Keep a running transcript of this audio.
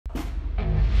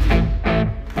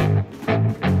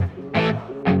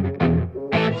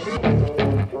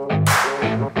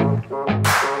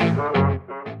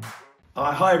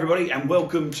Hi everybody and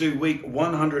welcome to week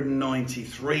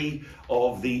 193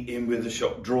 of the In With The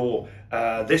Shot draw.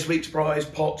 This week's prize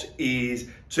pot is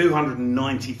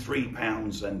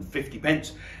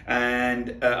 £293.50 and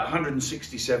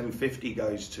 £167.50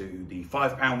 goes to the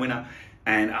 £5 winner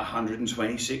and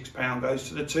 £126 goes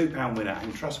to the £2 winner.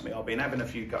 And trust me, I've been having a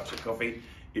few cups of coffee.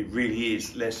 It really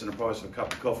is less than the price of a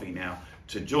cup of coffee now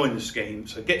to join the scheme.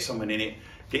 So get someone in it,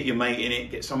 get your mate in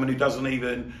it, get someone who doesn't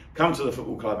even come to the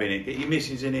football club in it, get your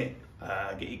missus in it,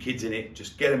 get your kids in it,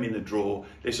 just get them in the draw.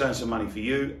 Let's earn some money for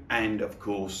you and of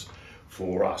course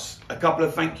for us. A couple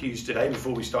of thank yous today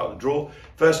before we start the draw.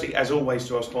 Firstly, as always,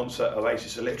 to our sponsor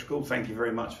Oasis Electrical. Thank you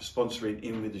very much for sponsoring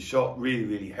In With The Shot,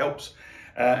 really helps.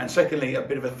 And secondly, a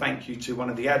bit of a thank you to one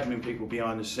of the admin people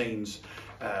behind the scenes.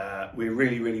 We're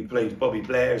really pleased. Bobby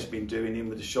Blair has been doing In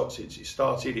With The Shot since it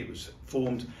started. It was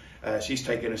formed. She's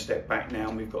taken a step back now,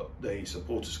 and we've got the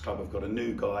supporters club. I've got a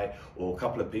new guy or a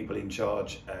couple of people in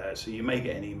charge. So you may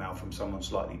get an email from someone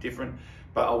slightly different,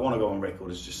 but I want to go on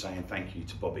record as just saying thank you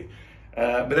to Bobby.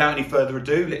 Without any further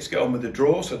ado, let's get on with the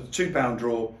draw. So the £2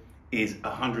 draw is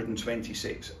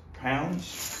 £126.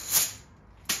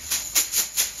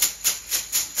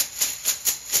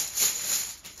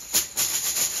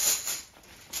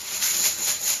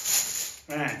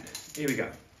 And here we go.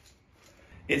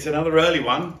 It's another early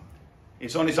one.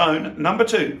 It's on its own. Number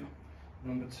two.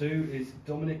 Number two is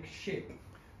Dominic Ship.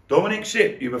 Dominic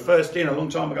Ship, you were first in a long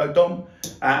time ago, Dom,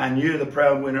 and you're the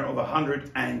proud winner of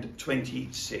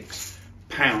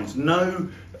 £126. No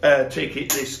ticket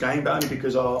this game, but only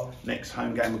because our next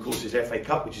home game, of course, is FA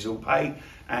Cup, which is all pay,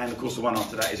 and of course the one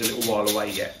after that is a little while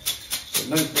away yet. So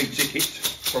no free ticket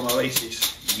from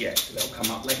Oasis yet. They'll come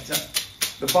up later.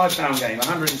 The £5 game,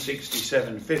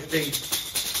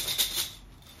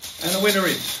 £167.50, and the winner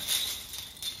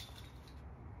is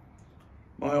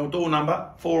my old door number,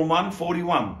 4 and 1,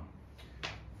 41.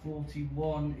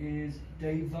 41 is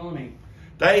Dave Varney.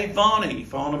 Dave Varney,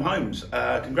 Farnham Homes.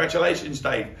 Congratulations,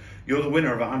 Dave. You're the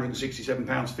winner of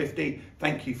 £167.50.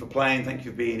 Thank you for playing. Thank you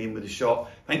for being in with the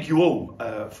shot. Thank you all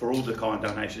for all the kind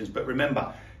donations. But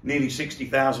remember, nearly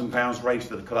 £60,000 raised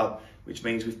for the club, which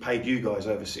means we've paid you guys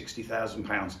over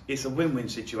 £60,000. It's a win-win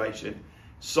situation.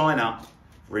 Sign up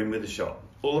for In With The Shot.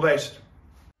 All the best.